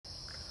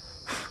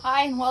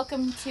Hi, and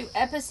welcome to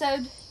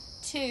episode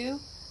 2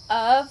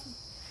 of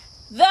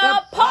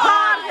the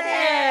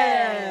Podheads.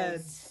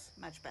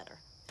 Much better.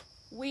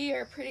 We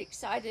are pretty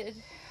excited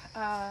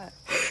to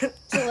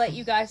let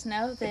you guys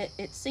know that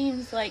it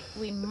seems like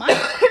we might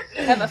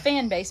have a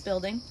fan base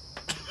building.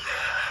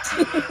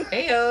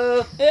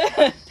 Heyo.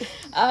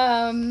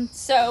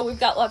 So we've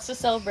got lots to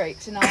celebrate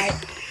tonight.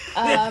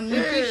 We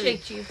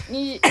appreciate you.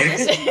 We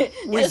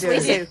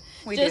do.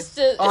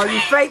 All you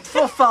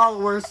faithful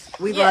followers,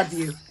 we love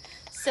you.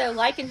 So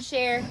like and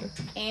share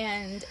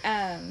and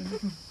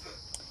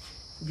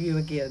View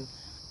again.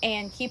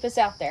 and keep us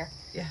out there.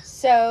 Yeah.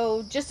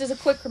 So just as a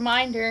quick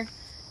reminder,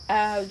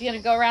 we're going to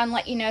go around and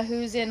let you know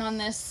who's in on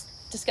this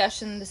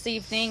discussion this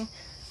evening.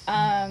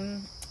 I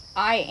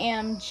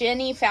am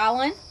Jenny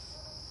Fallon.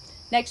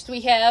 Next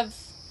we have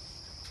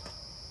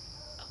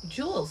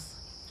Jules.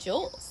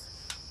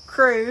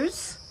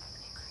 Cruz.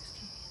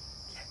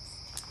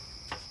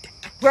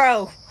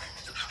 Bro.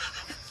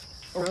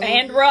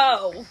 And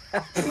Roe.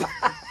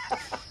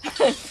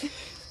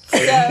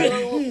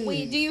 So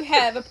we do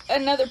have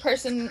another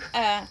person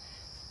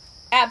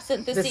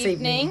absent this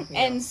evening.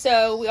 Yeah. And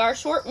so we are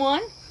short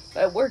one,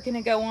 but we're going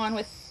to go on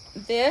with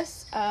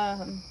this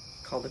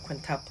Called the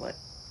quintuplet.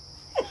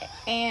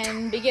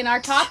 and begin our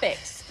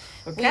topics.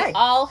 Okay.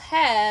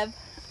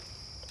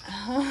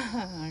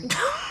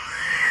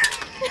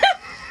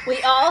 We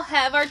all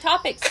have our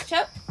topics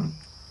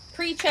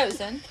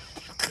pre-chosen.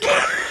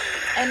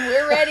 And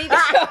we're ready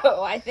to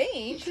go, I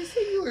think. Did you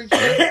say you were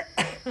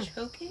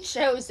choking?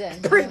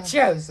 Chosen.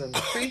 Pre-chosen.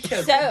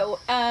 Pre-choking. So,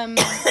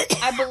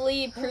 I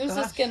believe Cruz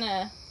is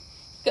gonna...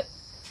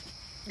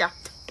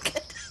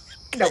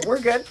 No, we're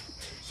good.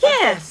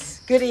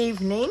 Yes. Good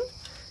evening.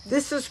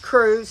 This is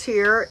Cruz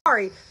here.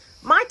 Sorry,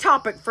 my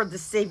topic for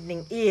this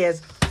evening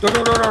is...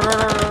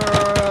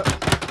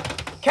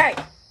 Okay.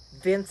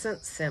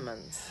 Vincent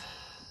Simmons.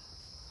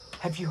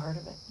 Have you heard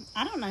of it?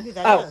 I don't know who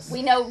that is.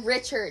 We know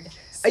Richard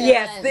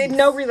Yes, Simmons.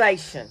 no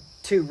relation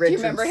to Richard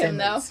remember him,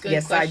 Simmons. though? Good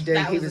Yes, question. I do.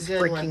 That He was a was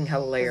good freaking one.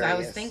 hilarious. I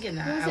was thinking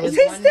that. I Is was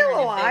he wondering still if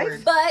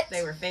alive? But-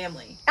 they were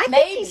family. I think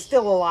Maybe. he's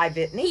still alive,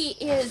 isn't he?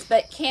 He is,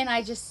 but can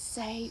I just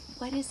say,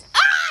 what is...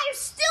 I'm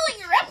stealing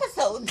your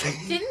episode!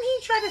 Didn't he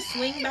try to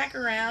swing back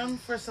around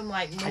for some more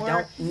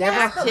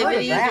Never heard of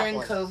activity that during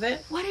one. COVID?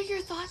 What are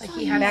your thoughts Like on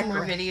he him? had some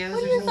more videos.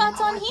 What are or your something?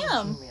 thoughts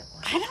on him?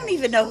 I don't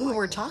even know who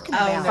we're talking Oh,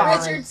 about. no.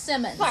 Richard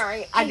Simmons.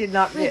 Sorry, I did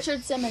not.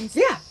 Richard Simmons.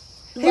 Yeah.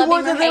 He Love wore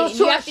him the or little hate him.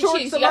 You have to shorts,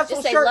 choose. the You have to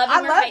muscle say shirt. love him I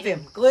or love hate him.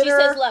 him. Glitter.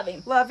 She says love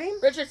him. Love him.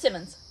 Richard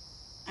Simmons.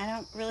 I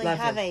don't really Love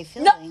have him. a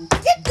feeling.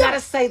 Gotta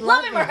say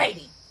Love him or hate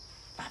him.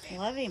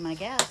 Love him, I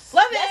guess.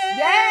 Love Yes. it!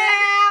 Yeah.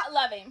 I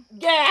love him.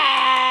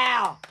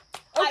 Yeah.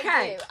 I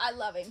Okay. do. I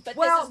love him. But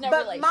Well, this is no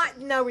but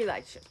relation. no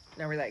relation.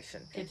 No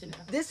relation. Good to know.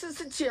 This is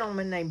a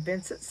gentleman named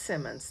Vincent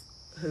Simmons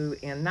who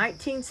in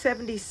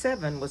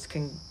 1977 was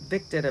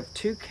convicted of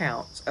 2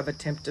 counts of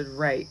attempted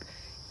rape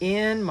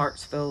in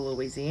Marksville,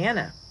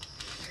 Louisiana.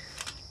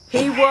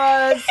 He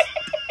was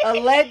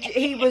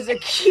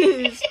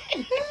accused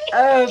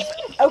of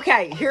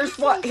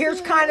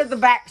here's kind of the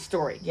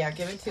backstory. Yeah,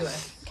 give it to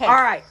us. Okay. All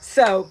right,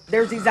 so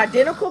there's these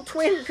identical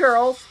twin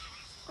girls.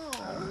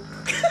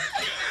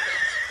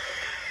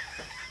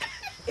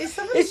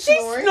 Is She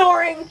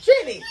snoring?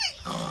 Jenny,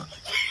 I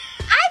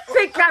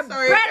think I'm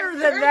sorry. better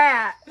than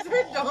that. is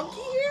there a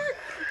donkey here?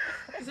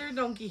 Is there a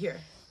donkey here?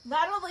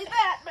 Not only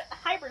that, but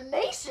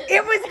hibernation.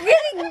 It was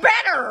getting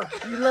better,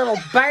 you little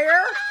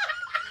bear.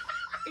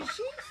 Is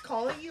she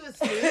calling you a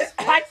snooze?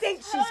 I think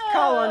she's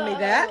calling me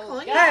that.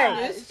 Calling you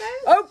Hey. a snooze face?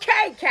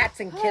 Okay, cats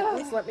and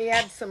kittens, let me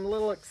add some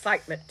little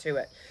excitement to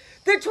it.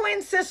 The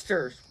twin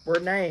sisters were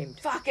named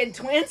Fucking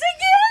twins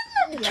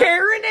again?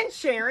 Karen and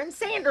Sharon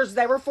Sanders.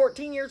 They were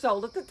 14 years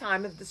old at the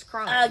time of this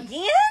crime.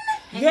 Again?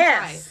 Hang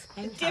Yes. tight.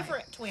 Hang tight.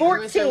 Different twins. There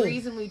was a 14.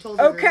 reason we told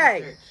you to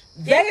Okay. research.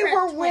 They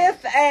Different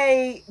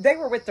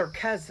were with their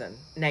cousin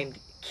named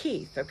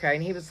Keith, okay,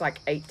 and he was like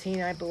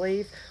 18, I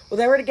believe. Well,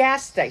 they were at a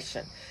gas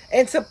station,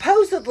 and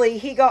supposedly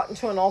he got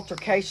into an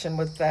altercation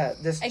with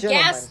this A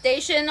gentleman. gas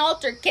station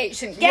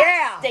altercation. Yeah.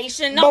 Gas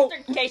station Bo-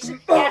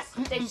 altercation. Gas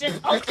station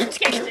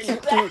altercation.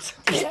 Gas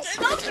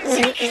station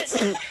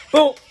altercation.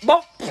 Boom,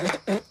 boom.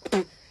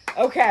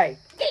 Okay.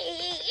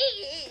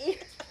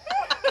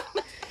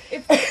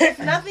 If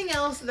nothing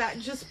else, that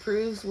just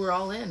proves we're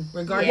all in,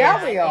 regardless.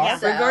 Yeah, we are.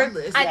 So,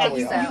 Regardless, I think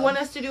you, so. you want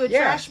us to do a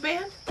Yeah. trash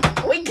ban?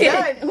 We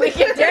can. Good. We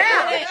can do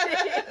Yeah.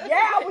 it.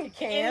 Yeah, we Any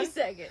can.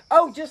 second.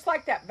 Oh, just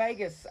like that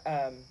Vegas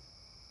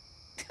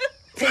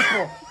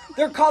people.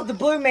 They're called the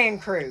Blue Man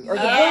Crew. Or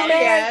the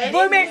Yes.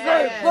 Blue Man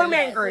Yes. Group. Blue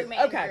Man Yes, Group. Blue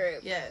Man Okay. Group.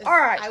 Yes. All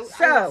right, I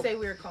so- would say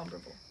we were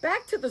comparable.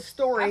 Back to the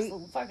story.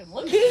 Absolute fucking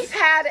loser. Keith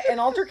had an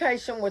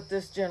altercation with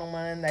this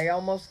gentleman. They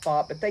almost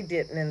fought, but they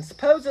didn't. And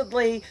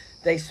supposedly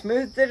they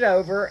smoothed it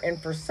over.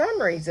 And for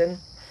some reason,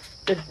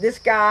 this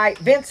guy,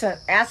 Vincent,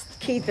 asked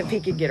Keith if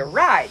he could get a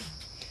ride.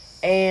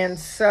 And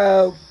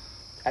so,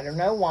 I don't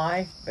know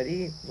why, but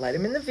he let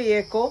him in the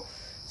vehicle.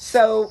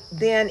 So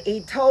then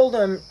he told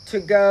him to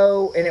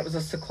go, and it was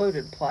a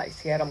secluded place.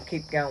 He had him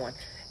keep going.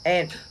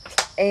 And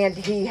and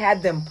he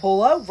had them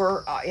pull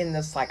over in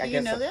this, like, I Do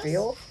you guess, know a this?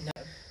 field. No.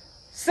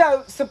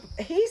 So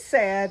he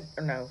said,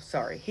 no,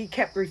 sorry, he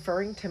kept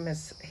referring to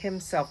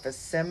himself as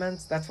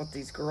Simmons. That's what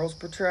these girls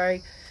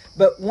portray.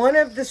 But one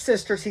of the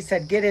sisters, he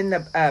said, get in the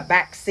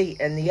back seat.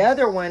 And the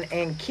other one,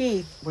 and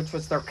Keith, which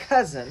was their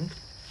cousin,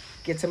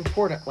 gets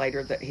important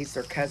later that he's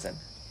their cousin,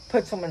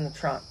 puts them in the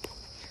trunk.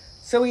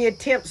 So he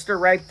attempts to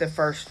rape the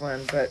first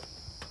one, but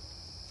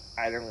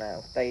I don't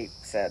know. They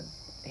said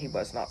he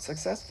was not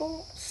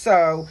successful.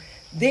 So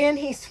then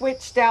he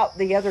switched out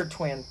the other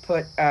twin,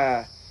 put,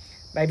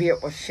 maybe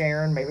it was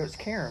Sharon, maybe it was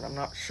Karen, I'm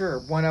not sure.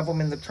 One of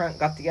them in the trunk,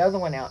 got the other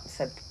one out and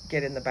said,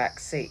 get in the back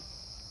seat.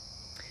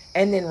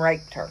 And then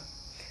raped her.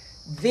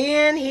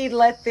 Then he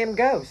let them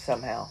go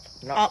somehow.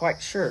 Not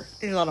quite sure.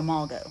 He let them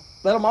all go.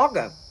 Let them all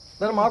go.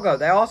 Let them all go.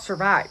 They all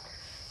survived.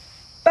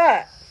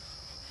 But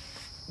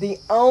the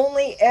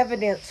only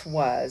evidence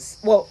was,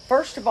 well,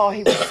 first of all,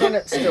 he was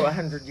sentenced to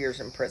 100 years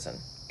in prison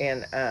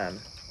in,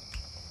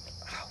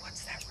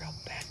 what's that real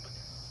bad?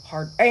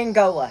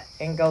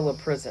 Angola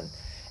prison.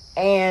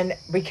 And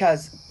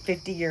because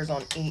 50 years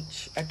on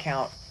each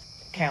count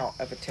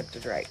of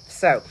attempted rape.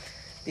 So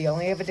the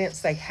only evidence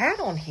they had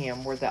on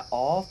him were that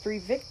all 3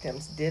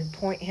 victims did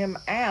point him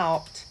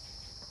out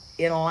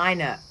in a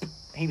lineup.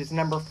 He was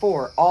number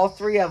 4. All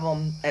 3 of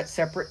them at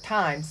separate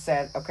times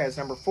said, okay, it's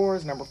number 4,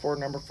 it's number 4,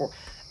 number 4.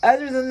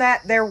 Other than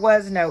that, there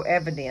was no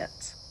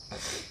evidence.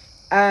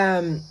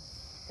 Thank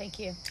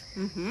you.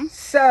 Mm-hmm.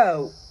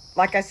 So,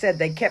 like I said,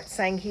 they kept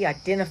saying he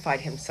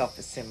identified himself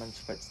as Simmons,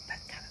 but that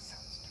kind of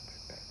sounds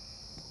stupid. But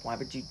why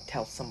would you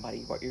tell somebody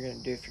what you're going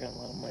to do if you're going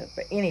to let them live?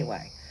 But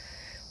anyway,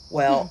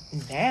 well,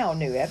 now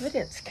new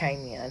evidence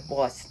came in.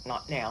 Well, it's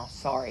not now,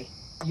 sorry.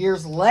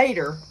 Years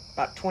later,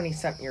 about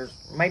 20-something years,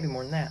 maybe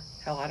more than that.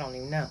 Hell, I don't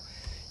even know.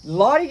 A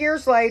lot of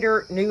years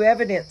later, new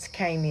evidence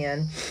came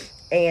in,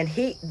 and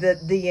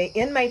the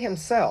inmate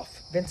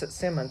himself, Vincent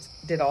Simmons,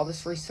 did all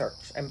this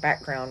research and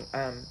background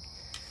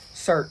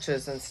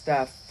searches and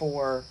stuff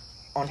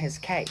on his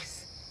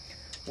case.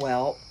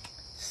 Well,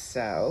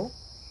 so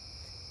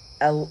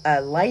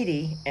a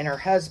lady and her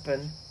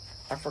husband,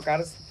 I forgot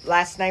his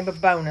last name,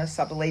 of Bonus,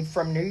 I believe,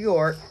 from New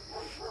York,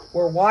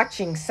 were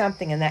watching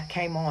something and that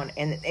came on,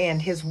 and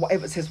it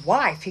was his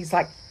wife. He's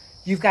like,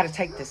 you've got to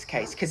take this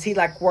case, because he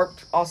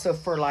worked also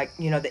for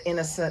the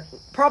Innocent,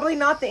 probably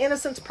not the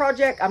Innocence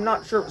Project. I'm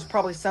not sure. It was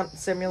probably something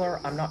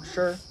similar. I'm not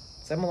sure.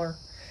 Similar.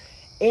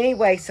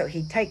 Anyway, so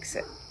he takes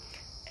it,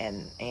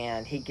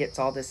 and he gets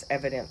all this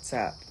evidence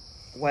up.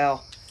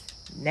 Well,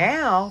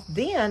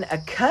 then a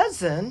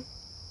cousin,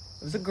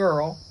 it was a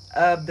girl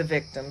of the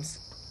victims,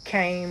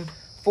 came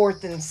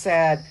forth and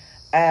said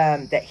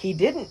that he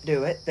didn't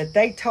do it, that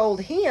they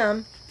told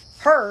her,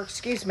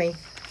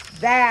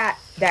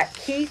 that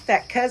Keith,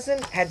 that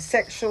cousin, had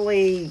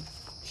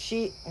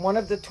one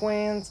of the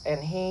twins,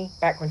 and he,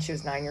 back when she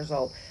was 9 years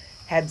old,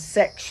 had a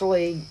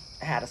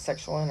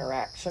sexual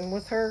interaction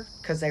with her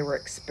because they were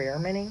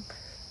experimenting.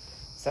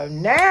 So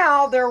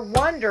now they're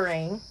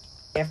wondering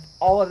if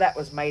all of that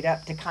was made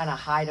up to kind of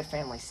hide a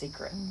family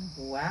secret.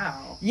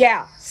 Wow.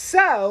 Yeah.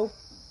 So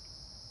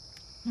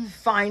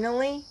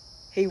finally,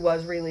 he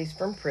was released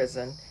from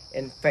prison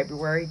in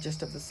February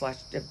of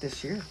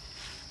this year,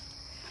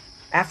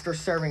 after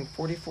serving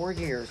 44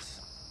 years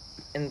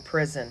in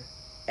prison.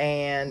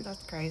 And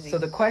that's crazy. So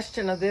the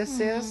question of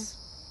this is,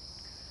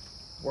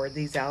 were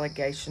these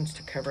allegations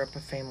to cover up a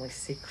family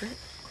secret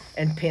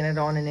and pin it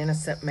on an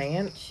innocent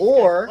man?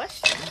 Or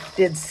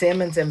did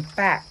Simmons in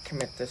fact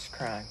commit this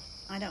crime?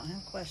 I don't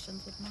have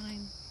questions with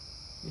mine.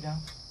 You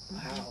don't?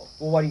 Wow.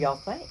 Well, what do y'all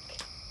think?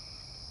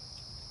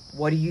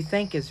 What do you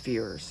think as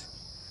viewers?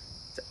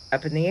 It's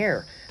up in the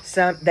air.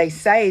 They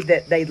say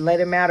that they let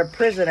him out of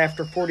prison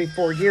after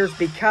 44 years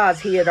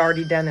because he had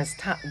already done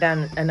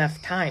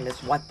enough time,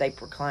 is what they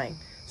proclaim.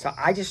 So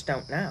I just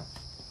don't know.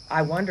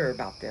 I wonder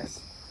about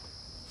this.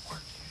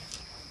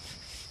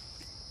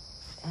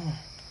 Can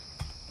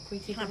we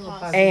take a little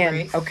pause And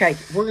break? okay,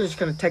 we're just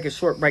going to take a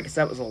short break because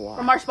that was a lot.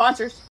 From our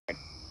sponsors.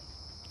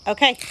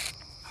 Okay.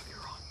 You're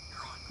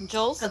on.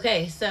 Jules?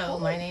 Okay, so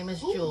my name is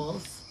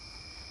Jules.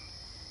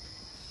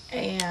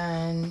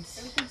 And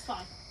Everything's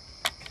fine.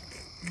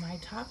 my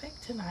topic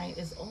tonight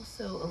is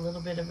also a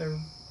little bit of a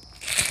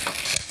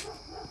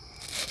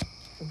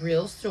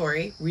real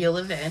story, real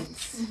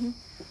events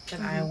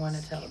that I want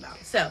to tell about.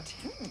 So,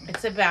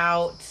 it's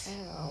about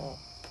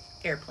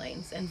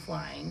airplanes and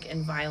flying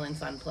and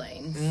violence on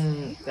planes.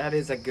 That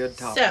is a good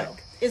topic. So,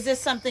 Is this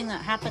something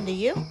that happened to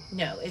you?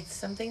 no, it's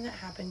something that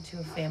happened to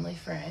a family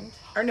friend.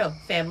 Or no,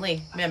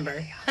 family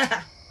member.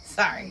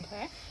 Sorry.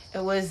 Okay.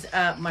 It was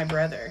my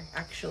brother,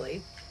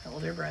 actually, my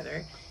older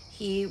brother.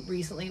 He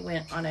recently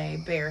went on a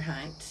bear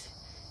hunt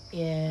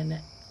in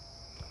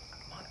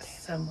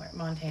somewhere,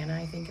 Montana,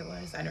 I think it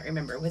was. I don't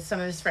remember, with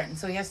some of his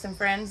friends. So he has some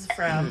friends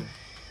from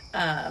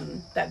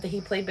that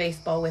he played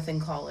baseball with in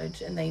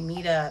college, and they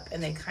meet up,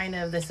 and they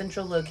the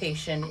central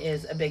location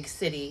is a big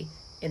city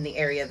in the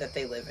area that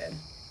they live in.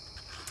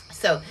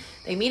 So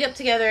they meet up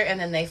together, and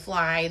then they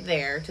fly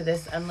there to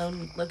this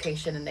unknown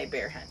location, and they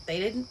bear hunt.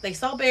 They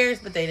saw bears,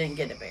 but they didn't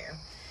get a bear.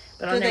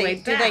 But on their way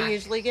Do back, they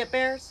usually get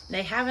bears?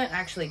 they haven't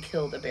actually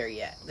killed a bear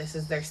yet. This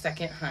is their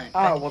second hunt.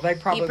 Oh, But well, they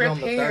probably he go on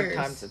the third prepares-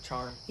 time's the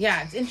charm.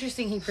 Yeah, it's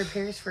interesting. He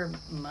prepares for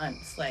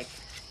months, like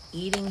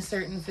eating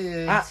certain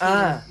foods.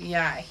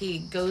 He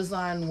goes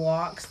on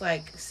walks,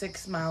 like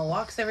 6-mile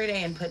walks every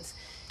day, and puts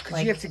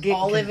like you have to get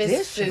all of his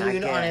condition, I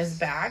food on his guess.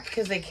 back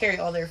because they carry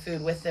all their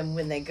food with them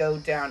when they go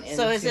down into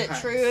So is it hunts.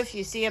 true if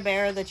you see a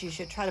bear that you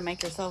should try to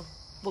make yourself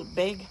look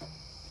big?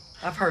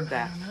 I've heard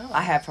that. don't know.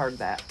 I have heard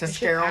that. To I should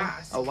scare them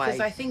ask, away.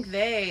 because I think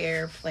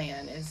their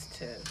plan is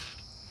to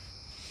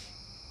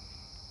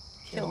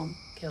Kill 'em.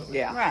 Kill them.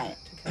 Yeah. Right.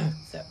 To kill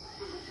 'em.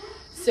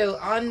 So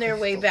on their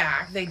way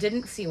back, they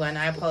didn't see one.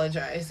 I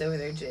apologize over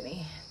there,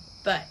 Jenny.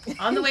 But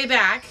on the way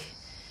back,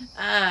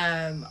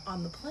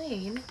 on the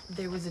plane,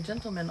 there was a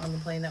gentleman on the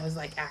plane that was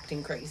like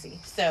acting crazy.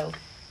 So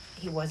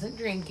he wasn't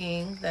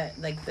drinking.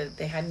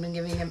 They hadn't been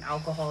giving him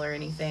alcohol or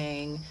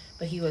anything,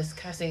 but he was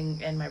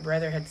cussing. And my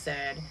brother had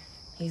said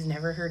he's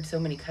never heard so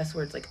many cuss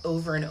words like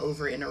over and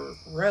over in a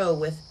row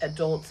with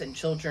adults and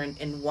children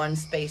in one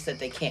space that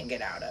they can't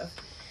get out of.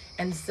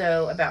 And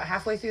so about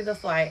halfway through the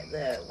flight,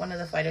 one of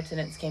the flight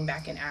attendants came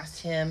back and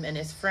asked him and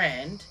his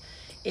friend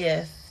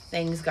if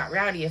things got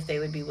rowdy, if they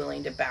would be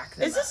willing to back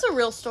them Is this a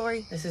real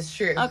story? This is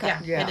true. Okay.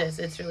 Yeah, it is.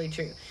 It's really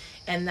true.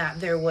 And that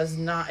there was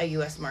not a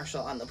U.S.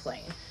 Marshal on the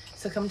plane.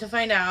 So come to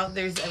find out,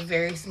 there's a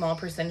very small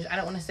percentage. I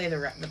don't want to say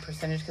the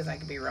percentage because I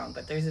could be wrong,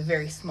 but there's a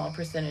very small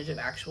percentage of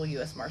actual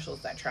U.S. Marshals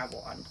that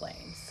travel on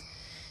planes.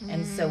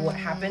 And so what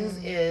happens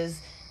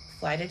is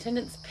flight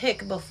attendants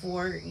pick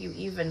before you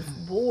even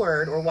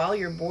board or while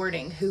you're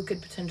boarding who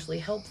could potentially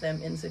help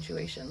them in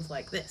situations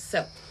like this.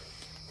 So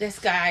this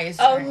guy is...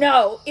 Oh,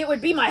 no. It would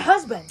be my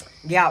husband.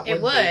 Yeah,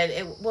 It would. be.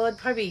 It'd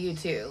probably be you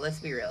too. Let's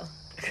be real.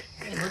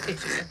 I mean, look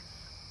at you.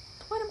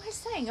 What am I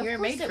saying? Of You're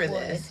course made it for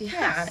would. this. Yeah.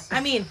 Yes.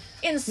 I mean,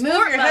 In move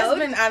sport your mode.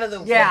 husband out of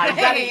the Yeah, you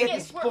way. gotta You get get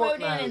in sport sport mode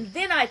in, mode. and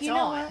then it's You know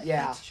on. what?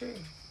 Yeah. That's true.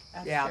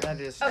 That's Yeah, true. that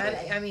is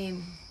Okay. true. I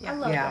mean, I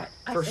love Yeah,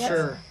 that. for That's-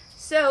 sure.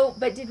 So,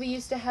 but did we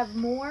used to have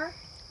more?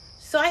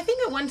 So I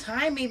think at one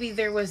time maybe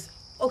there was.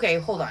 Okay,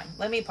 hold on.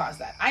 Let me pause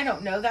that. I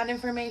don't know that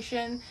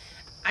information.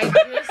 I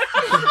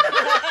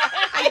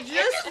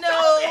just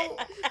know.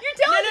 You're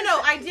telling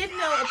No. I did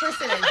know a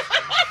percentage.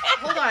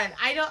 Hold on.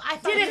 I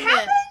thought Did it you meant-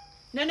 happen?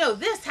 No,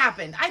 this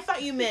happened. I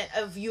thought you meant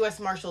of U.S.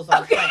 Marshals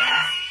on Okay.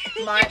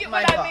 planes. My You get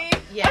what fault. I mean?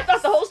 Yes. I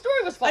thought the whole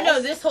story was false. Oh,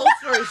 no, this whole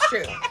story's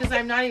true because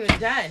I'm not even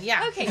done.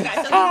 Yeah. Okay, So guys.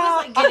 he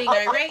was like getting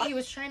irate. He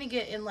was trying to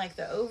get in like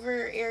the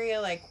over area,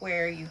 like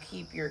where you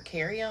keep your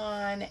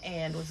carry-on,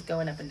 and was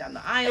going up and down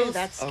the aisles. Oh,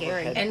 that's scary.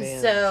 Overhead. And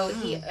bins. so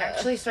he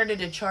actually started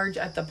to charge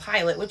at the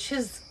pilot, which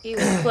he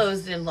was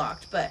closed and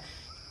locked. But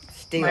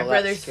Still, my that's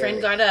brother's scary.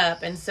 friend got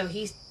up, and so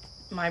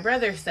my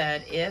brother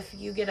said, if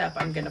you get up,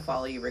 I'm going to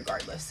follow you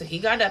regardless. So he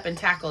got up and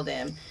tackled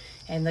him,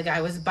 and the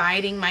guy was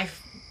biting my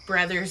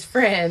brother's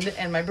friend,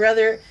 and my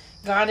brother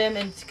got him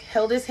and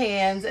held his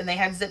hands, and they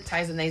had zip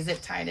ties, and they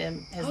zip tied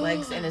him, his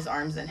legs and his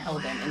arms, and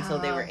held him until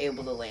they were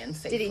able to land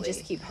safely. Did he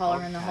just keep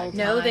hollering the whole time?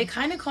 No, they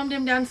kind of calmed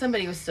him down.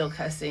 Somebody was still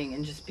cussing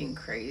and just being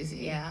crazy.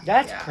 Yeah.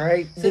 That's Yeah.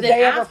 great. So Did then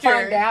they ever after-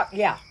 find out?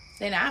 Yeah.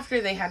 Then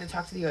after they had to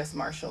talk to the U.S.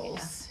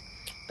 Marshals.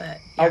 But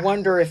I yeah.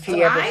 wonder if he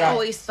So ever I got...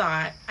 always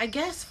thought, I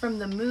guess from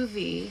the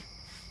movie,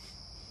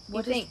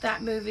 what is think-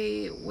 that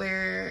movie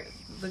where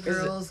the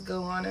girls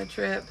go on a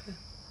trip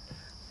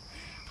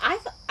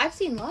I've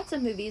seen lots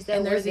of movies that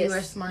and were there's this.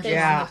 U.S. Marshals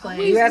Yeah. on the plane?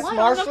 Always U.S. one on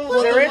the Marshals?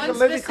 plane. There is One a movie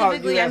called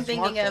specifically U.S. I'm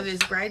thinking Marshals. of is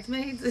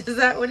Bridesmaids. Is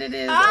that what it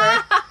is?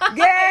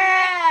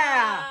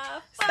 Yeah!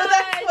 So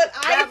that's what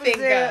I That was think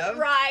it. of.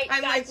 Right,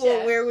 I'm like, gotcha.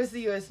 well, where was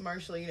the U.S.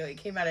 Marshal? You know, he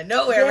came out of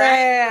nowhere, right?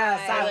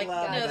 Yes, So I like,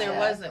 love no, there that.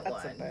 wasn't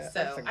That's a one. that's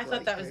So a I thought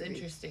great that was movie.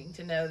 interesting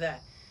to know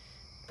that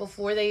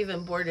before they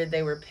even boarded,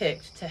 they were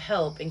picked to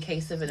help in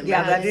case of an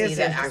Yeah, that emergency is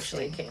that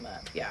actually interesting. came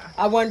up. Yeah.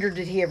 I wonder,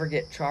 did he ever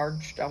get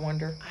charged? I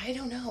wonder. I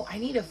don't know. I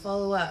need to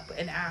follow up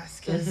and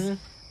ask because, Mhm.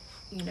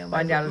 you know,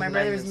 Find out his my name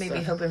brother's and maybe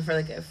stuff. hoping for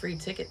like a free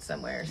ticket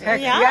somewhere. Or something.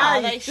 Heck, Yeah, yeah,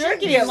 you they should should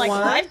give get him like one.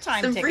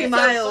 lifetime Some tickets. free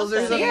miles or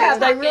something. something. Yeah,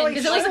 they really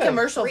Because it was a should.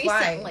 commercial flight.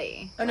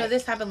 Recently. Oh, no,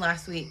 this happened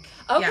last week.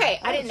 Okay,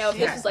 Yeah. I didn't know if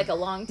Yeah. this was like a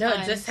long No,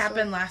 time. it just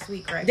happened last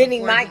week, right? Then he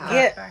before might got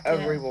get back a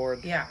in.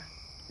 reward. Yeah.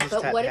 Just But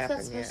hadn't what if happened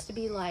that's yet. supposed to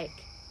be like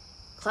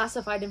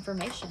classified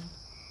information?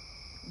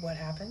 What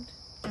happened?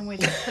 And we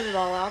just put it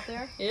all out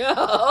there. Yeah.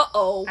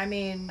 Uh-oh. I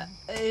mean,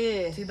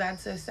 Ugh. too bad,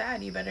 so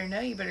sad. You better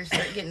know. You better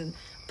start getting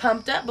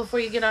pumped up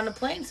before you get on a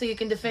plane so you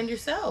can defend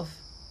yourself.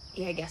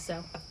 Yeah, I guess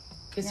so.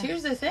 Because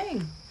here's the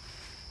thing.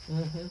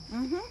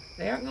 Mm-hmm.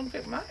 They aren't going to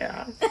pick my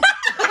ass.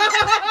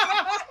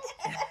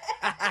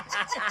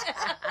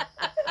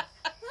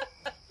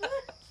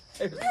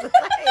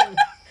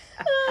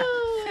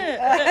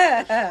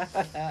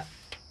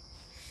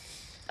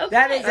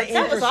 That is an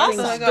That was interesting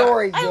awesome.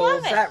 story, I Jules.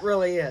 love it. That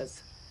really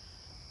is.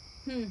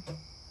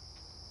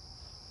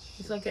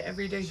 She's like an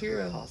everyday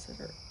hero. Pause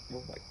it or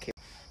we'll wait.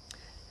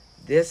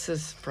 This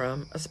is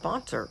from a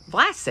sponsor,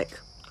 Vlasic.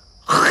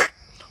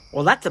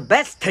 Well, that's the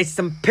best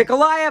tasting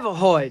pickle I ever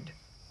heard.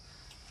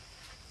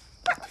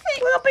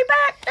 We'll be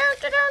back.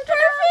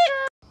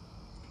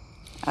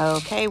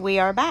 Okay, we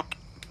are back.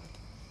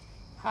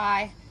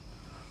 Hi.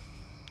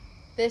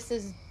 This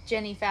is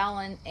Jenny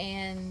Fallon,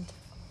 and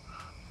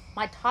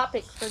my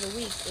topic for the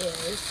week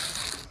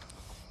is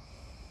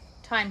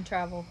time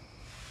travel.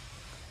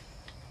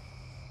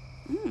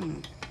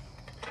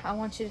 I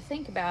want you to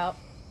think about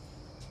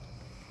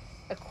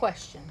a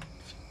question.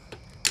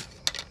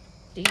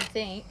 Do you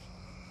think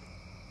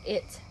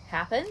it's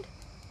happened?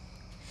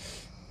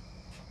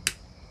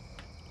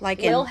 Like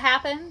Will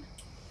happen?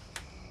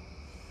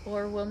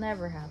 Or will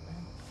never happen?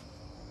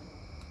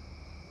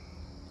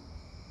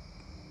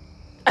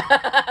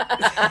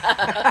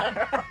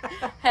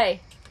 Hey.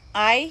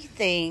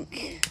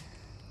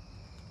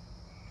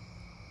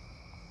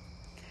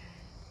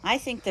 I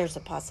think there's a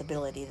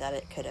possibility that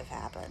it could have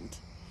happened.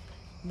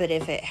 But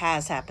if it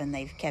has happened,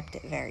 they've kept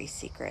it very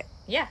secret.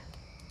 Yeah.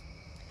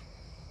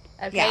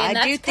 Okay, Yeah, and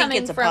I do that's think coming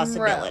it's a from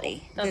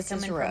possibility. Ro. This is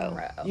coming Ro. from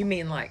Ro. You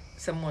mean like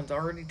someone's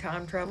already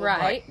time traveled,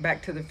 Right. like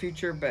Back to the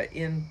Future, but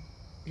in,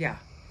 yeah.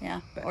 Yeah,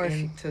 But or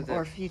into the-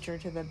 or future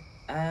to the.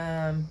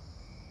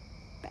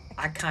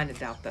 I kind of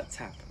doubt that's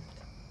happened.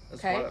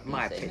 That's Okay, what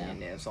my you say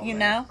opinion is on You that.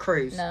 know?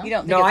 Cruise. No. You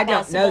don't think No, it's I don't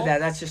know possible? that.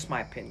 That's just my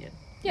opinion.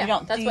 Yeah, You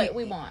don't, that's do what you-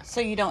 we want. So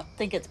you don't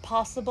think it's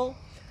possible?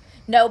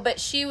 No, but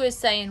she was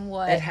saying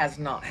what? It has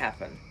not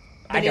happened.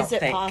 But I don't is it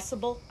think.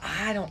 possible?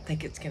 I don't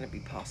think it's going to be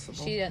possible.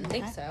 She didn't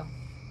think Okay. so.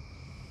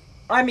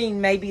 I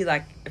mean, maybe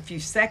like a few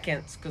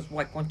seconds, because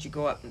like once you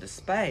go up into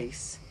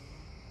space,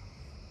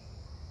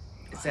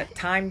 is that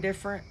time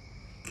different?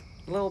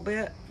 A little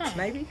bit,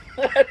 maybe.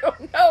 I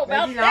don't know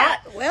about Maybe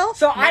that. not. Well,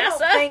 So I don't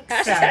think so.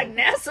 Hashtag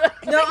NASA.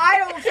 No, I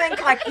don't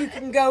think like you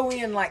can go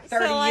in like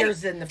 30 So, like,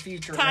 years in the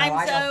future. time no,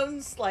 I don't.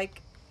 zones,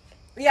 like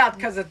Yeah,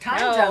 because the time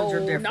zones are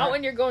different. Not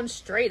when you're going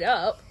straight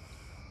up.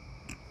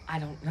 I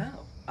don't know.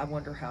 I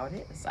wonder how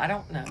it is. I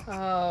don't know.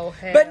 Oh,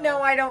 hell. But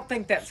no, I don't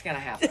think that's going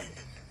to happen.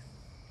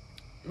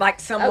 Like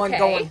someone Okay.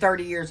 going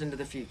 30 years into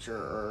the future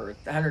or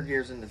 100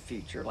 years in the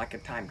future, like a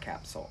time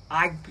capsule.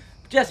 I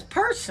just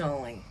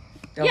personally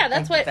don't Yeah,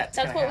 that's think what that's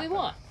that's gonna what we happen.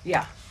 want.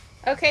 Yeah.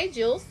 Okay,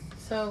 Jules.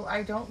 So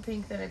I don't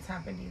think that it's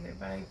happened either,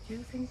 but I do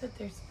think that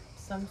there's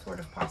some sort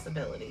of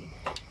possibility.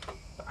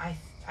 But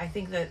I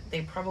think that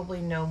they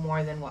probably know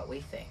more than what we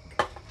think.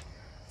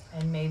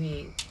 And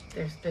maybe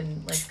there's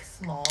been like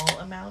small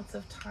amounts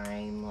of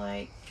time,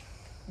 like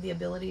the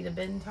ability to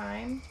bend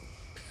time.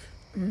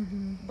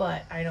 Mm-hmm.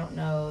 But I don't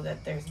know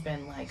that there's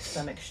been like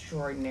some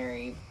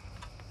extraordinary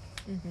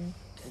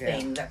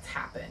thing that's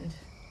happened.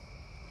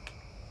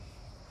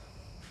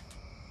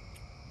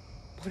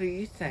 What do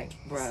you think,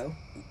 bro?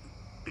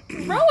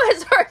 Ro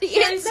has already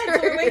So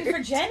we're waiting answered.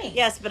 for Jenny.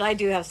 yes, but I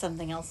do have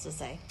something else to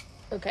say.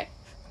 Okay.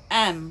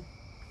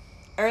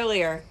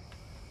 Earlier,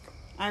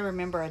 I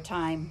remember a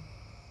time,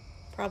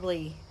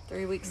 probably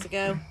 3 weeks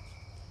ago,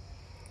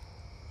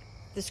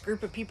 this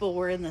group of people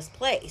were in this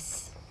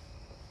place.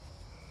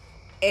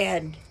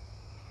 And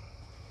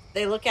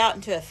they look out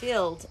into a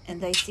field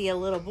and they see a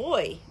little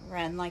boy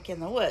run like in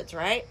the woods,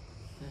 right?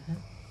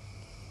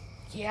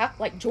 Yeah,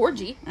 like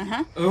Georgie.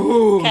 Uh-huh.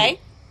 Ooh. Okay.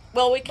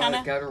 Well, we kind By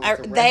the gutter with of,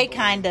 the red they balloon.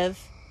 kind of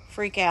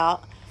freak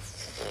out.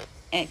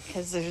 And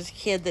because there's a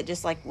kid that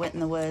just like went in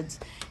the woods.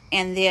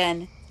 And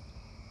then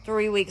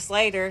 3 weeks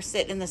later,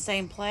 sitting in the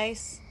same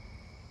place,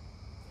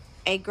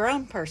 a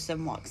grown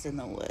person walks in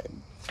the wood.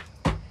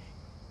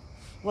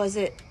 Was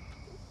it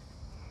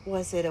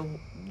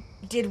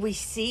did we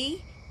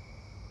see?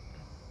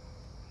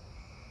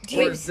 Do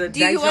Or you, is it do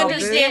you deja vu? We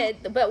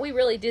understand? did, but we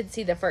really did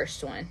see the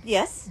first one.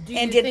 Yes. Do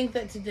and you think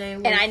that today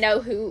was... And I know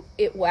who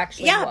it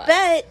actually yeah, was.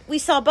 but we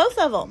saw both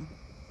of them.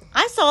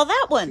 I saw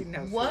that She one.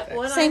 knows What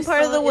that. Same I part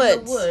of saw the in woods.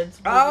 the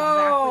woods was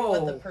Oh. exactly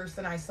what the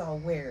person I saw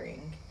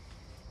wearing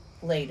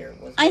later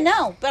was I wearing.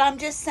 know, but I'm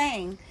just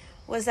saying,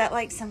 was that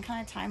like some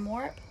kind of time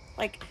warp?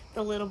 Like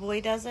the little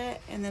boy does it,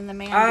 and then the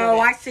man. Oh,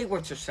 did I it. see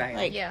what you're saying.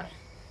 Like- Yeah.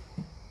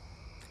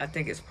 I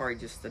think it's probably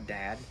just the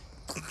dad.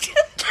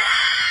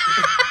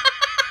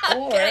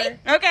 Okay.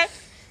 Okay,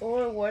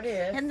 Or what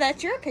if? and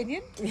that's your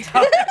opinion.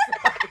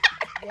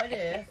 What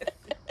if?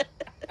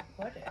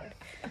 What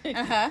if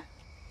Uh huh.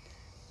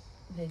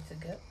 it's a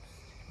ghost?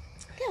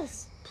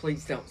 Yes.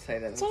 Please don't say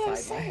that That's what I'm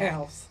inside my saying.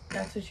 house.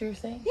 That's what you were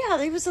saying. Yeah,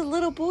 there was a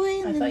little boy,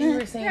 and I then thought you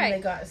were saying Right.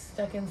 they got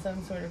stuck in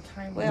some sort of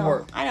time. Well,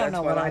 Warp. I don't That's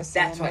know what I was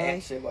That's saying, really.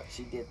 actually what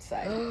she did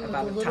say the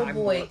about a little time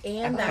boy warp,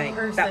 and I that think.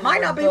 person That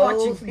might not were be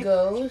watching both me.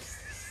 ghosts.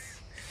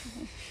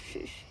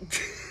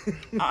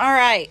 All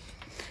right.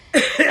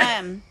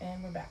 And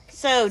we're back.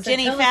 So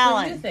Jenny tell us what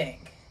Fallon. you think?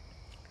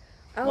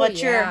 Oh,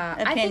 What's your yeah.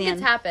 I think opinion?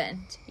 it's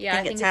happened. Yeah, I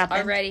Think think it's it's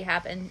happened? already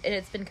happened, and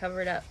it's been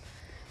covered up.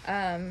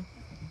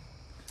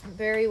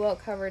 Very well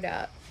covered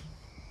up.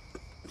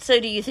 So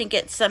do you think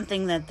it's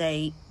something that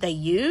they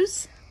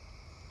use?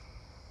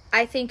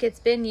 I think it's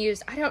been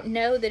used. I don't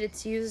know that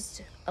it's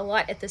used a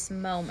lot at this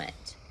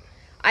moment.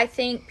 I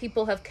think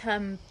people have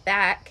come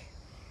back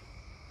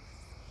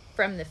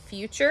from the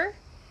future,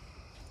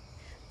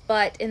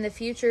 but in the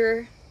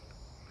future,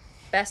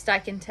 best I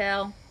can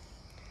tell,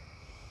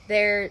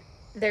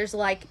 there's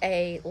like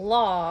a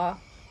law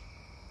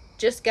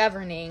just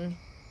governing,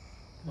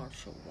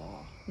 Martial law.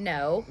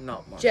 no,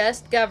 Not martial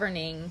just law.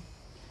 governing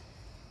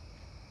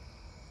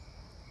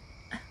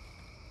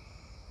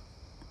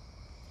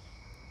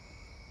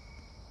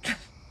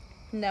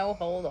No,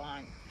 hold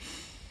on.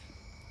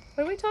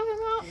 What are we talking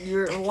about?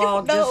 Your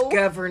law No. just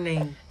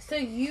governing. So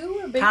you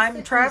were basically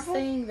Time travel?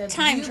 saying that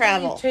Time you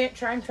travel. believe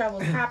time travel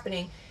is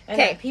happening, and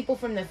Okay. that people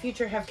from the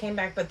future have came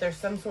back, but there's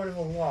some sort of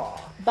a law.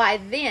 By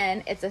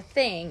then, it's a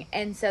thing,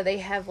 and so they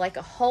have like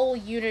a whole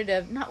unit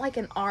of, not like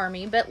an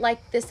army, but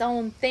like this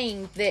own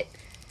thing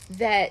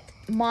that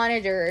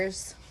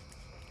monitors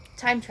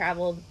time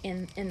travel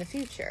in the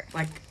future.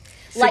 Like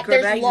There's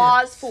secret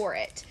laws agents. for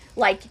it.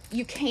 Like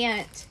you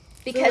can't, So,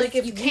 because like,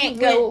 if you can't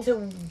we go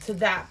went to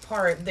that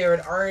part.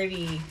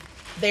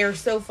 They're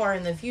so far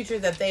in the future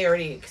that they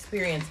already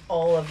experienced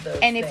all of those.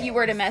 and if you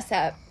were to things. mess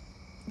up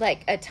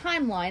like a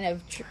timeline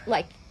of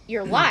like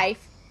your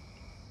life,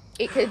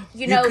 it could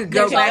You know could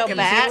go there's all back these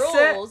and fix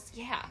it? rules,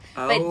 yeah,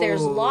 but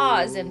there's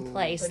laws in Oh.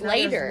 place But now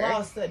later there's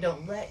laws that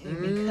don't let you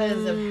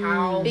because of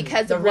how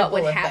Because the of what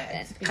would ripple happen.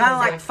 effects. Kind of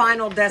Because like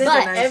Final since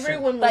Destination.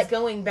 everyone was But-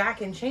 going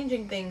back and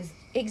changing things.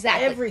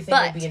 exactly. Everything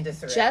but would be in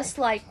disarray. just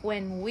like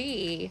when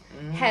we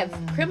have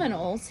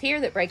criminals here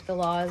that break the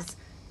laws,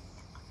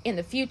 in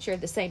the future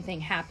the same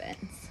thing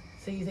happens.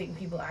 So you think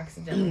people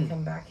accidentally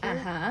come back here?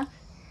 Uh-huh.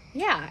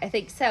 Yeah, I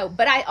think so.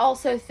 But I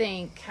also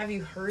think Have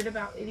you heard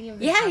about any of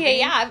this? yeah,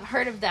 happening? I've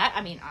heard of that.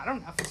 I mean, I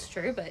don't know if it's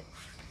true, but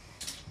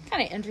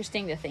kind of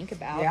interesting to think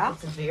about. Yeah.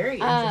 It's very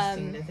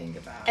interesting to think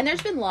about. And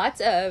there's been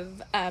lots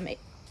of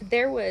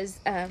there was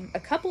a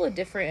couple of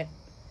different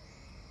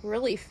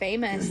really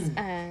famous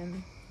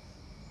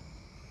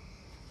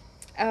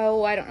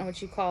I don't know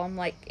what you call them,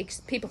 like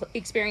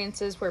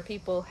experiences where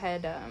people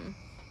had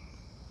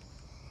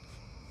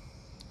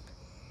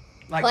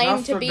Like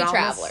claimed to be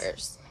Nostradamus?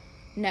 travelers.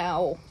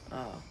 No,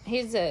 Oh,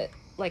 he's a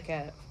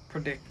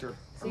predictor.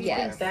 so you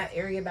yes. think that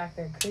area back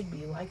there could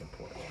be like a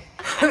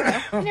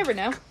portal? you never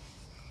know.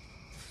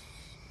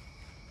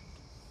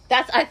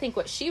 That's I think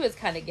what she was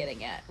kind of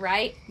getting at,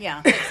 right?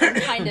 Yeah. Some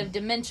kind of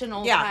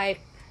dimensional Yeah. type.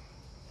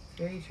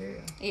 Very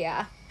true.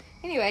 Yeah.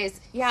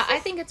 Anyways, yeah, I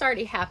think it's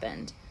already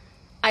happened.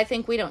 I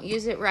think we don't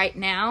use it right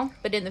now,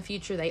 but in the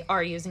future they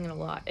are using it a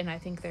lot. And I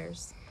think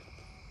there's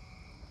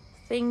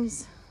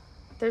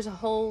a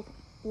whole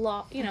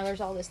law,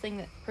 there's all this thing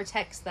that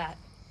protects that.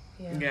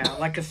 Yeah. Yeah,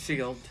 like a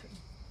shield.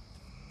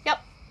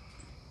 Yep.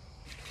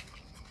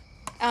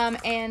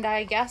 And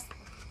I guess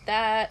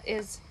that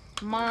is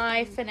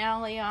my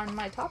finale on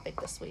my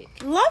topic this week.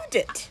 Loved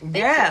it.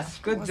 Yes,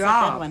 good Was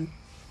job. a good one.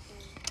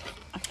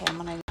 Okay, I'm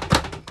gonna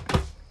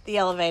the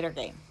elevator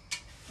game.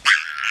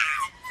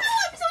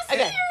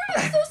 Okay,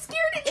 I'm so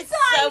scared it's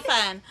so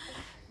fun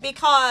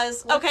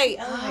because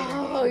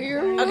Oh,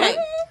 you're okay.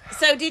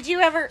 So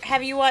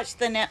have you watched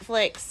the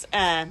Netflix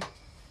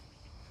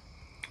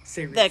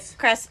Series.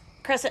 the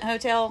Crescent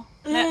Hotel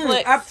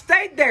Netflix? I've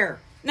stayed there.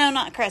 No,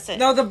 not Crescent.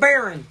 No, the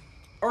Baron.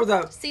 Or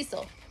the...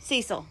 Cecil,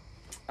 Cecil.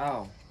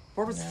 Oh.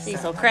 Where was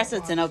Cecil.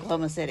 Crescent's in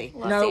Oklahoma City.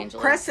 Los No,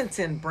 Angeles. Crescent's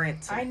in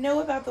Branson. I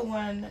know about the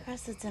one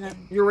Crescent's in a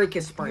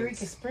Eureka Springs.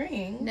 Eureka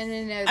Springs. No.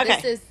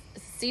 Okay. This is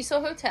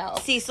Cecil Hotel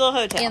Cecil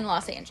Hotel in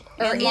Los Angeles.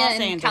 in Los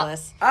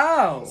Angeles.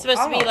 Oh. It's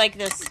supposed to be like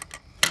this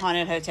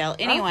haunted hotel.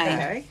 Anyway,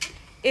 Okay.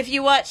 if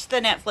you watch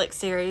the Netflix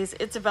series,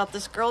 it's about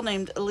this girl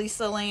named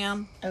Elisa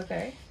Lamb,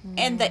 Okay.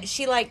 and that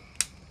she was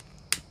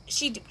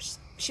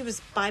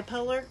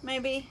bipolar.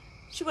 Maybe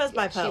she was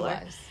bipolar, She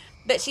was.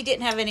 but she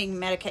didn't have any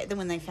medication. Then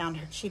when they found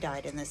her, she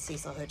died in this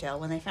Cecil Hotel.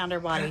 When they found her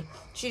body,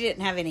 she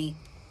didn't have any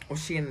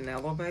Was she in an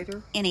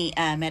elevator?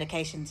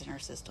 medications in her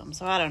system.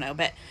 So I don't know,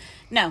 but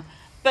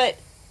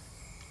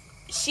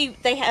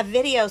they have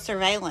video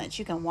surveillance.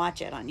 You can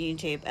watch it on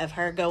YouTube of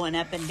her going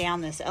up and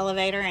down this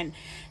elevator, and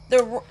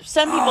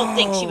some people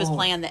think she was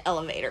playing the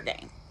elevator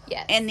game.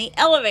 Yes. And the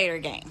elevator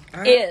game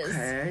Is.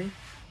 Okay.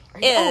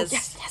 is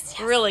yes.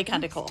 really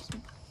kind of cool.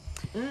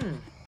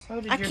 So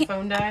did I your can't-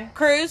 phone die?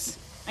 Cruise,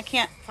 I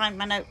can't find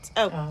my notes.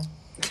 Oh, Oh.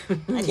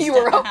 I just You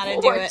don't were know on how to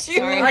do board, it. you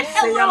Sorry. were I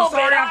see. A little I'm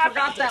sorry. bit I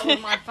forgot that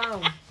with my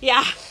phone.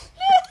 Yeah.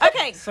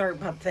 Okay. Sorry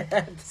about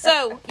that.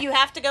 So you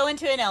have to go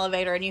into an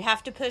elevator and you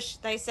have to push.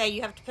 They say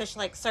you have to push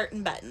like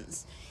certain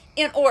buttons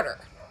in order.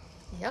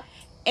 Yep.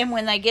 And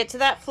when they get to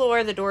that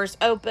floor, the doors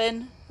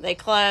open, they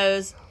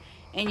close,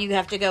 and you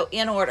have to go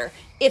in order.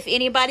 If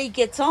anybody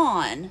gets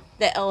on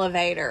the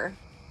elevator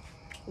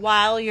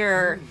while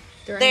you're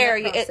During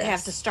there, that you process.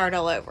 have to start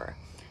all over.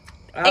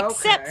 Okay.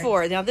 Except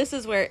for, now this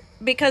is where,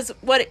 because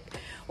what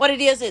it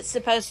is, it's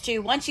supposed to,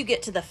 once you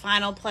get to the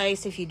final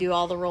place, if you do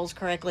all the rules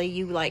correctly,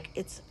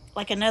 it's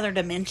like another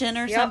dimension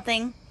or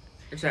something.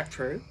 Is that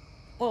true?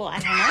 Well, I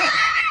don't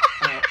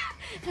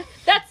know.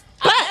 That's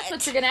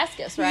what you're gonna ask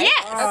us, right?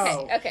 Yes.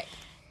 Oh. Okay.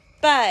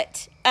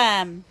 But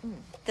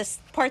this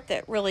part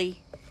that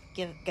really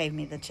gave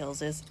me the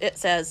chills is it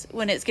says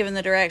when it's given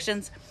the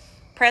directions,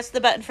 press the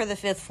button for the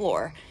 5th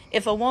floor.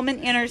 If a woman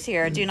enters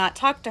here, do not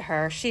talk to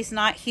her. She's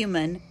not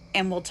human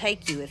and will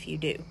take you if you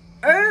do.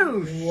 Oh,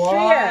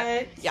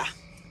 What? Yeah.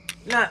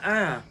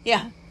 Nuh-uh.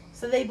 Yeah.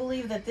 So they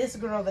believe that this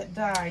girl that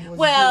died was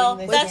Well,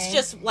 doing this that's game?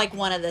 just like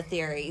one of the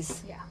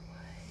theories. Yeah.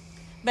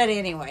 But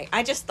anyway,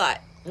 I just thought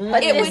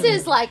But It this would-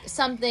 is like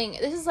something.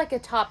 This is like a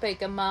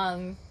topic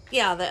among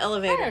Yeah, the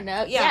elevator. I don't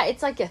know. Yeah,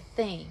 it's like a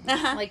thing.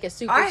 Uh-huh. Like a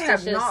I have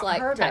superstitious not like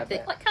heard type of thing.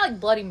 it. Like kind of like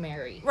Bloody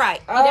Mary.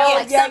 Right. Oh,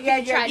 like yeah, something yeah,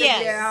 you try to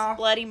Yes. yeah.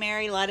 Bloody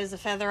Mary, light as a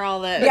feather, all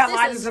those. Yeah, This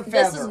light is, as a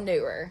This is feather.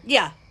 newer.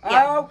 Yeah.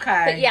 Yeah.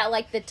 Okay. But yeah,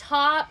 like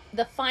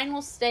the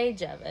final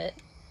stage of it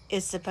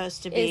Is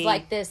supposed to be is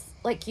like this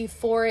like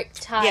euphoric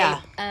type.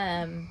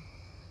 Yeah.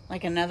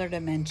 Like another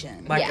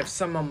dimension. Like yeah. if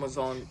someone was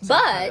on some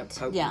But- kind of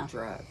potent Yeah.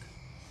 drug.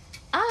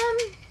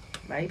 I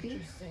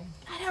Maybe.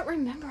 don't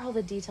remember all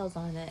the details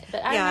on it,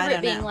 but I Yeah, I remember it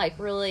don't being know. like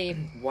really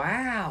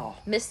Wow.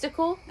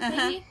 mystical.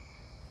 Maybe.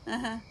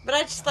 But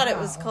I just thought it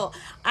was cool.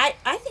 I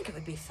think it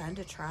would be fun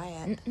to try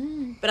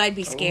it. But I'd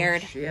be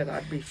scared. Oh, shit,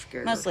 I'd be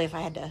scared. Mostly if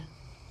I had to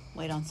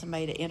wait on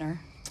somebody to enter.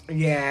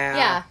 Yeah.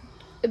 Yeah.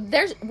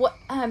 There's what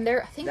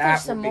there. I think That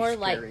there's some would be more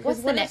scary. like. What's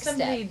the What if next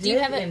somebody step? Do you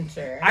have it?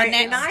 enter? I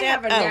next have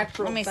step- a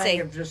natural let me thing see.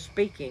 of just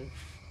speaking.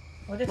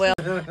 What if Well,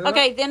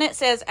 okay, then it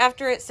says,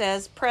 after it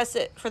says, press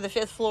it for the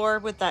 5th floor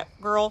with that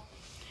girl.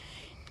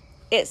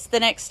 It's the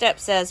next step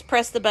says,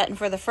 press the button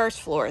for the 1st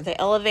floor. The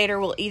elevator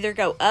will either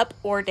go up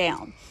or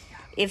down.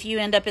 If you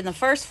end up in the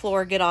 1st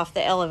floor, get off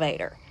the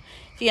elevator.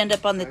 If you end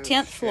up on the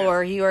 10th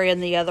floor, you are in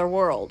the other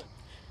world.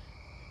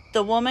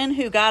 The woman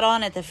who got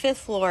on at the 5th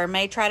floor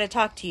may try to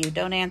talk to you.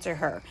 Don't answer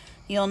her.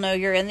 You'll know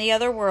you're in the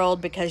other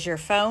world because your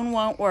phone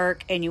won't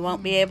work and you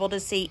won't be able to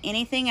see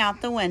anything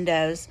out the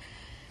windows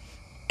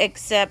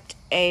except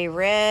a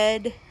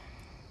red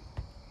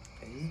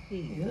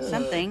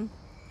something.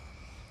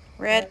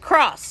 Red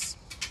cross.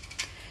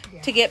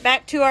 To get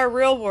back to our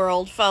real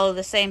world, follow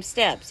the same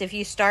steps. If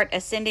you start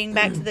ascending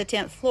back to the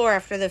 10th floor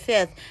after the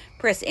 5th,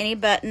 press any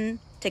button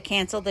to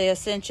cancel the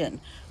ascension.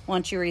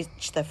 Once you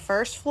reach the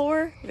 1st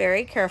floor,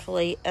 very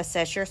carefully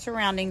assess your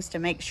surroundings to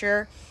make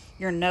sure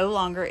you're no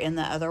longer in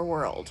the other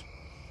world.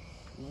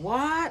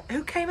 What?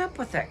 Who came up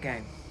with that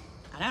game?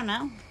 I don't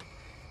know.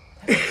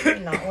 I do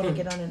not want to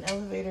get on an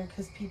elevator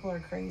because people are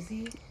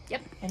crazy.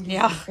 Yep. And do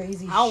Yeah. some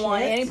crazy I don't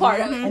want shit. any part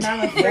of it. And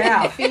I'm afraid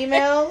Yeah. of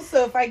females,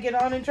 so if I get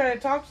on and try to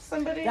talk to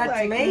somebody, That's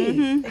like, me. they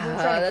gonna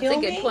try to That's kill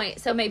a good me? point.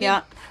 So maybe,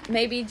 Yeah.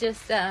 maybe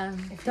just If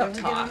you don't ever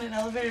get talk. on an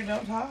elevator,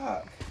 don't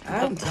talk.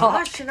 Oh,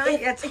 gosh, and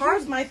it's hard.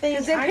 Here's my thing.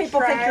 Because then I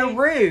people think try you're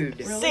rude.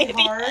 really Sandy,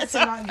 hard that's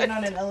to not get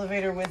on an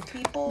elevator with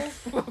people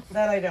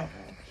that I don't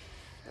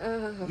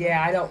know.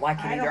 Yeah, I don't like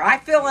it I either. don't- I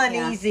feel Yeah.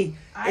 uneasy.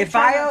 I If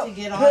try I not to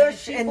get on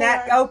push if and people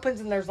that are- opens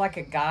and there's like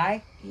a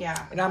guy, Yeah.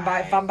 and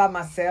if I'm by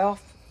myself,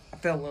 I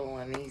feel a little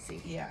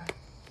uneasy. Yeah.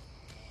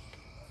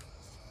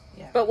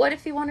 But what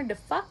if he wanted to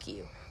fuck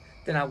you?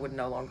 Then I would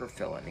no longer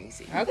feel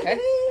uneasy. Okay.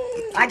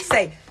 I'd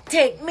say,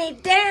 take me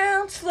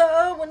down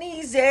slow and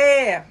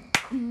easy.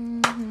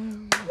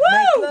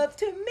 Make love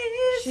to me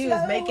She slow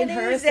was making and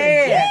her easy.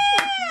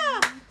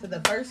 ascension to the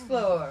 1st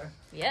floor.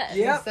 Yes.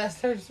 Yep.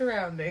 Assess her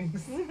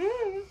surroundings.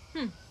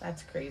 Mm-hmm.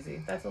 That's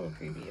crazy. That's a little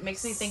creepy. It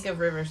makes me think of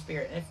River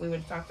Spirit. And if we would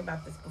have talked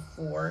about this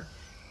before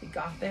we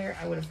got there,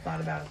 I would have thought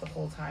about it the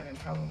whole time and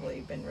probably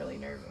been really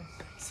nervous.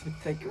 So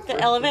think of The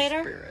River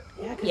elevator? Spirit.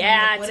 'Cause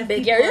Yeah, I'm like, it's what a if big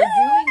people area. are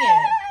doing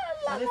it?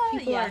 La, What if la,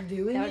 people yeah. are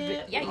doing That would be-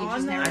 it yeah, you on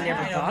just there? never I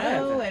never I thought don't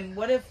of know. it. And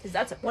what if 'Cause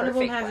that's a one of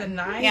them perfect has a one.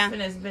 knife Yeah.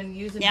 and has been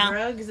using Yeah.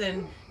 drugs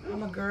and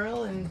I'm a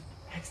girl and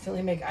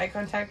accidentally make eye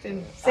contact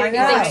and I say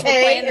know. We're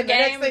playing the and the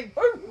next game. thing,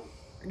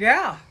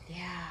 Yeah, Yeah.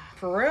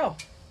 for real.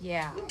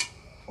 Yeah.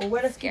 or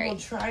what if Scary.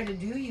 people try to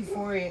do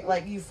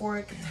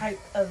euphoric type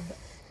of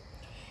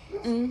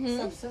Mm-hmm.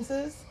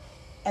 substances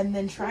and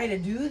then try to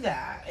do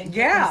that and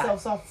Yeah. get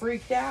themselves all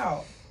freaked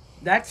out.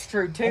 That's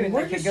true too. And And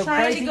we're they could just go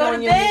trying crazy to go on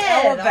to you in the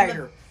bed on the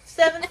elevator.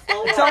 7th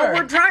floor. That's all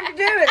we're trying to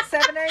do at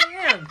 7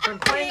 a.m. from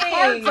playing Dang.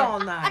 cards all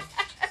night.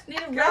 Need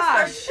to Gosh.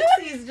 rest our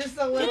tootsies just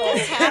a little.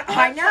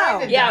 I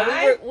know.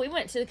 Yeah, we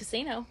went to the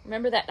casino.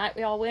 Remember that night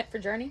we all went for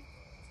Journey?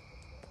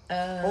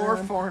 Or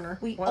Foreigner.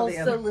 We one or the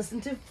also other.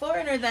 listened to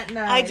Foreigner that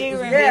night. I do It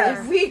was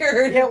remember. really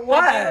weird. It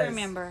was. I do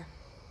remember.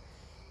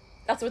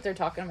 That's what they're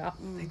talking about.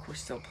 I think we're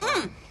still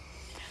playing.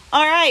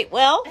 All right,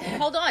 well,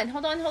 Hold on.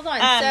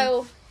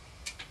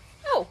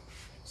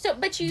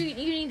 But you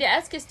need to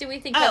ask us, do we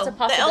think that's a the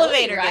possibility,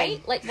 elevator right?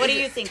 game. Like, What do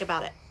you think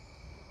about it?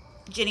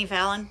 Jenny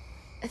Fallon?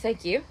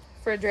 Thank you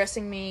for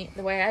addressing me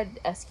the way I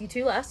asked you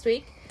to last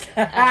week.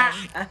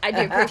 I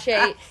do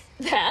appreciate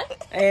that.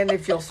 And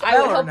if you'll spell I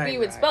would her hope name you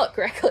would right. spell it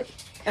correctly.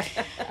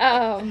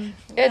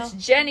 It's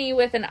Jenny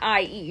with an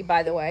IE,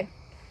 by the way.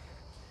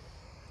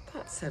 I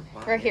thought it said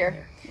Y Right here. in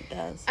there. It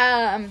does.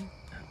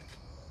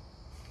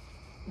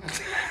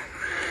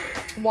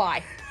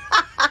 Y.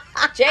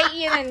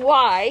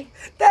 J-E-N-N-Y.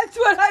 That's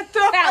what I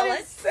thought. Fallon.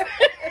 It said.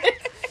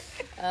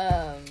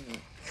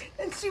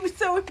 And she was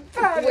so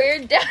emphatic. We're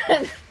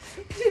done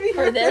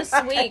for this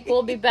week.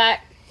 We'll be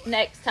back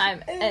next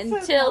time. It's so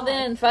Until long.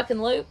 then,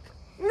 fucking Luke.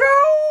 No.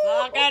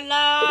 Fucking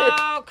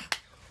Luke!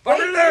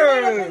 Fucking They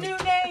made up a Luke. new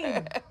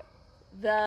name.